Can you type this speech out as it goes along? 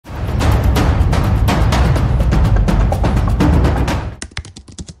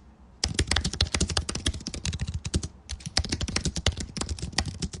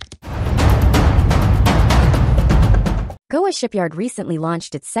Goa Shipyard recently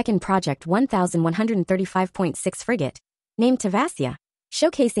launched its second project 1135.6 frigate, named Tavasya,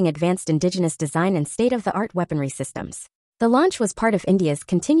 showcasing advanced indigenous design and state-of-the-art weaponry systems. The launch was part of India's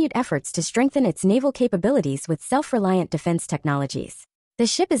continued efforts to strengthen its naval capabilities with self-reliant defense technologies. The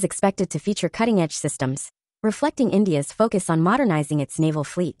ship is expected to feature cutting-edge systems, reflecting India's focus on modernizing its naval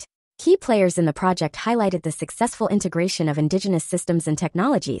fleet. Key players in the project highlighted the successful integration of indigenous systems and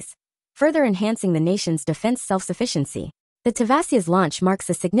technologies, further enhancing the nation's defense self-sufficiency. The Tavasya's launch marks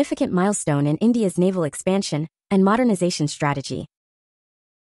a significant milestone in India's naval expansion and modernization strategy.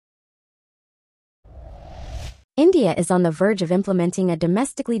 India is on the verge of implementing a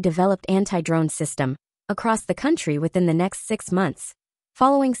domestically developed anti-drone system across the country within the next 6 months,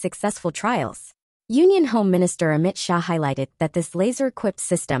 following successful trials. Union Home Minister Amit Shah highlighted that this laser-equipped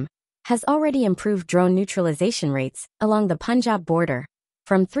system has already improved drone neutralization rates along the Punjab border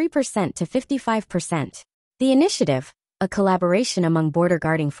from 3% to 55%. The initiative, a collaboration among border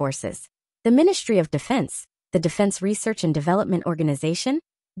guarding forces, the Ministry of Defense, the Defense Research and Development Organization,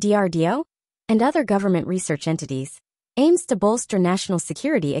 DRDO, and other government research entities, aims to bolster national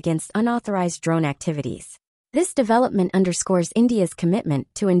security against unauthorized drone activities. This development underscores India's commitment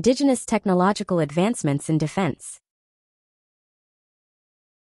to indigenous technological advancements in defense.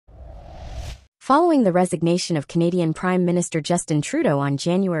 Following the resignation of Canadian Prime Minister Justin Trudeau on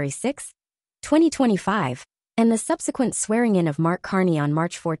January 6, 2025, and the subsequent swearing-in of Mark Carney on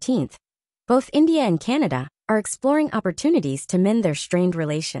March 14, both India and Canada are exploring opportunities to mend their strained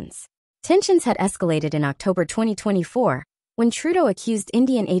relations. Tensions had escalated in October 2024, when Trudeau accused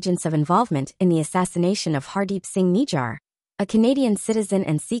Indian agents of involvement in the assassination of Hardeep Singh Nijjar, a Canadian citizen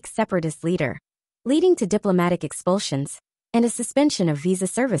and Sikh separatist leader, leading to diplomatic expulsions and a suspension of visa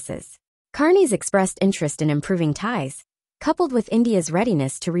services. Carney's expressed interest in improving ties, coupled with India's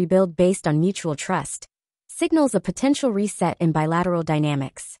readiness to rebuild based on mutual trust, signals a potential reset in bilateral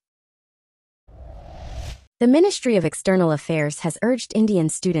dynamics. The Ministry of External Affairs has urged Indian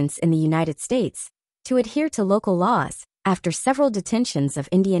students in the United States to adhere to local laws after several detentions of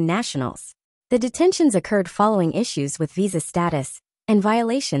Indian nationals. The detentions occurred following issues with visa status and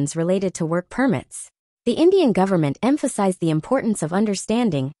violations related to work permits. The Indian government emphasized the importance of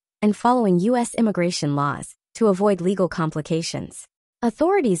understanding and following U.S. immigration laws to avoid legal complications.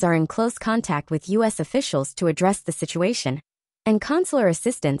 Authorities are in close contact with U.S. officials to address the situation, and consular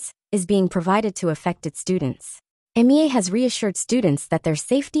assistance is being provided to affected students. MEA has reassured students that their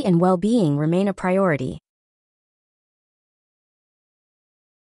safety and well-being remain a priority.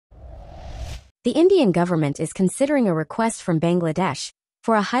 The Indian government is considering a request from Bangladesh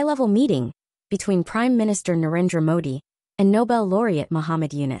for a high-level meeting between Prime Minister Narendra Modi and Nobel laureate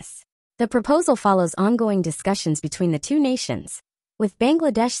Muhammad Yunus. The proposal follows ongoing discussions between the two nations, with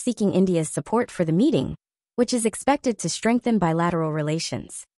Bangladesh seeking India's support for the meeting, which is expected to strengthen bilateral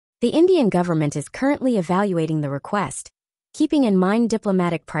relations. The Indian government is currently evaluating the request, keeping in mind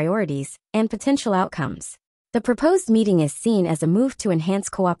diplomatic priorities and potential outcomes. The proposed meeting is seen as a move to enhance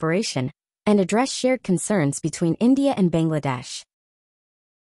cooperation and address shared concerns between India and Bangladesh.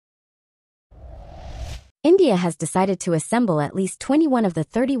 India has decided to assemble at least 21 of the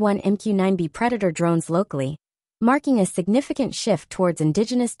 31 MQ-9B Predator drones locally, marking a significant shift towards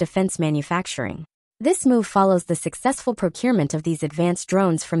indigenous defense manufacturing. This move follows the successful procurement of these advanced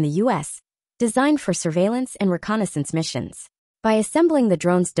drones from the U.S., designed for surveillance and reconnaissance missions. By assembling the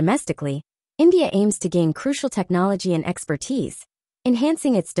drones domestically, India aims to gain crucial technology and expertise,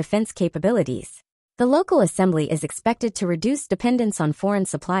 enhancing its defense capabilities. The local assembly is expected to reduce dependence on foreign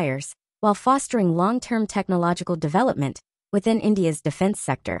suppliers, while fostering long-term technological development within India's defense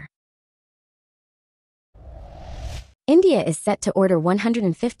sector. India is set to order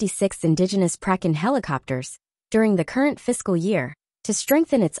 156 indigenous Prachand helicopters during the current fiscal year to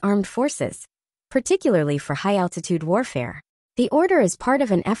strengthen its armed forces, particularly for high-altitude warfare. The order is part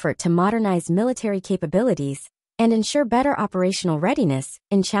of an effort to modernize military capabilities and ensure better operational readiness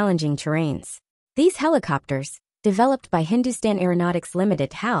in challenging terrains. These helicopters, developed by Hindustan Aeronautics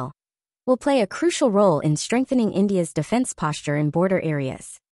Limited (HAL), will play a crucial role in strengthening India's defense posture in border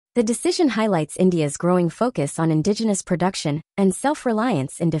areas. The decision highlights India's growing focus on indigenous production and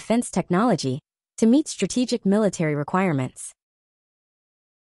self-reliance in defense technology to meet strategic military requirements.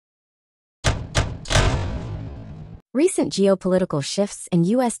 Recent geopolitical shifts and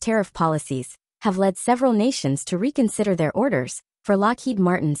U.S. tariff policies have led several nations to reconsider their orders for Lockheed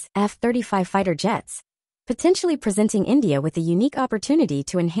Martin's F-35 fighter jets, potentially presenting India with a unique opportunity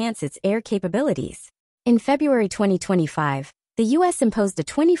to enhance its air capabilities. In February 2025, the U.S. imposed a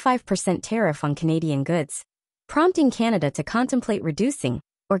 25% tariff on Canadian goods, prompting Canada to contemplate reducing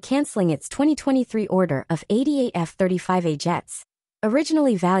or canceling its 2023 order of 88 F-35A jets,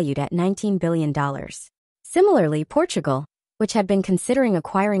 originally valued at $19 billion. Similarly, Portugal, which had been considering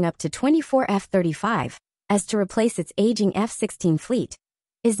acquiring up to 24 F-35 as to replace its aging F-16 fleet,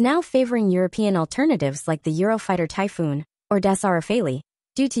 is now favoring European alternatives like the Eurofighter Typhoon or Das Rafale,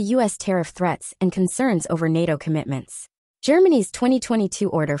 due to U.S. tariff threats and concerns over NATO commitments. Germany's 2022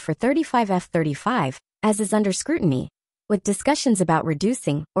 order for 35 F-35, as is under scrutiny, with discussions about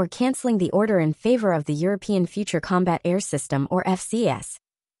reducing or canceling the order in favor of the European Future Combat Air System or FCS,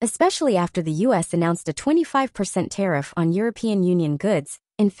 especially after the U.S. announced a 25% tariff on European Union goods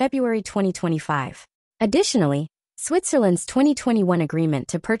in February 2025. Additionally, Switzerland's 2021 agreement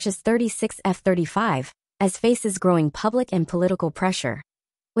to purchase 36 F-35 as faces growing public and political pressure,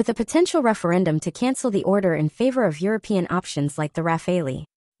 with a potential referendum to cancel the order in favor of European options like the Rafale.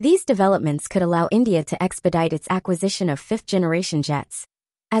 These developments could allow India to expedite its acquisition of fifth-generation jets,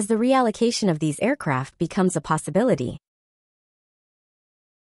 as the reallocation of these aircraft becomes a possibility.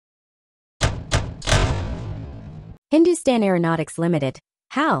 Hindustan Aeronautics Limited,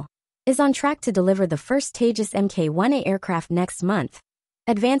 HAL, is on track to deliver the first Tejas MK1A aircraft next month,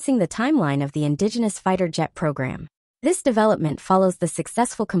 advancing the timeline of the Indigenous fighter jet program. This development follows the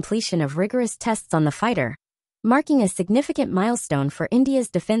successful completion of rigorous tests on the fighter, marking a significant milestone for India's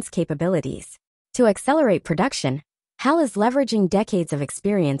defense capabilities. To accelerate production, HAL is leveraging decades of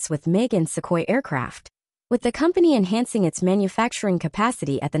experience with MiG and Sukhoi aircraft, with the company enhancing its manufacturing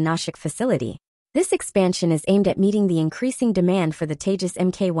capacity at the Nashik facility. This expansion is aimed at meeting the increasing demand for the Tejas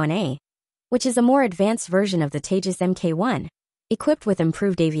MK1A, which is a more advanced version of the Tejas MK1, equipped with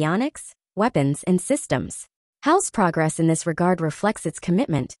improved avionics, weapons, and systems. HAL's progress in this regard reflects its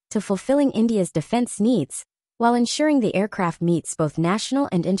commitment to fulfilling India's defense needs, while ensuring the aircraft meets both national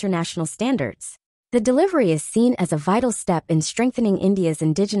and international standards. The delivery is seen as a vital step in strengthening India's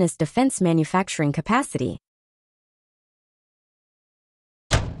indigenous defense manufacturing capacity.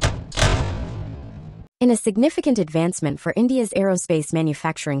 In a significant advancement for India's aerospace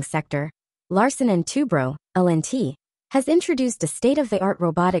manufacturing sector, Larsen & Toubro, L&T, has introduced a state-of-the-art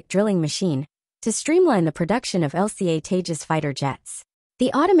robotic drilling machine to streamline the production of LCA Tejas fighter jets.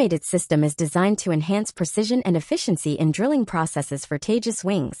 The automated system is designed to enhance precision and efficiency in drilling processes for Tejas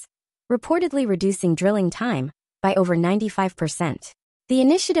wings, reportedly reducing drilling time by over 95%. The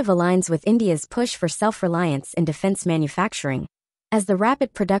initiative aligns with India's push for self-reliance in defense manufacturing, as the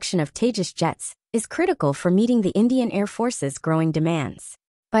rapid production of Tejas jets is critical for meeting the Indian Air Force's growing demands.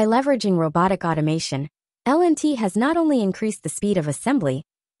 By leveraging robotic automation, L&T has not only increased the speed of assembly,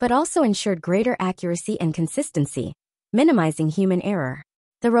 but also ensured greater accuracy and consistency, minimizing human error.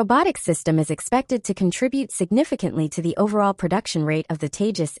 The robotic system is expected to contribute significantly to the overall production rate of the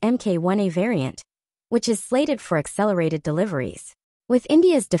Tejas MK1A variant, which is slated for accelerated deliveries. With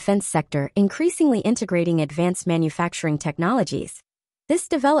India's defense sector increasingly integrating advanced manufacturing technologies, this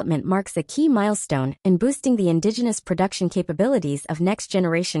development marks a key milestone in boosting the indigenous production capabilities of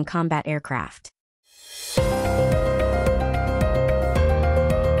next-generation combat aircraft.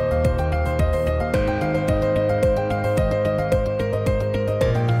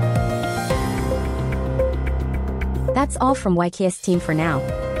 That's all from YKS team for now.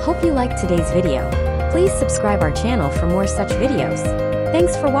 Hope you liked today's video. Please subscribe our channel for more such videos.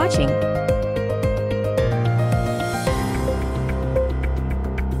 Thanks for watching.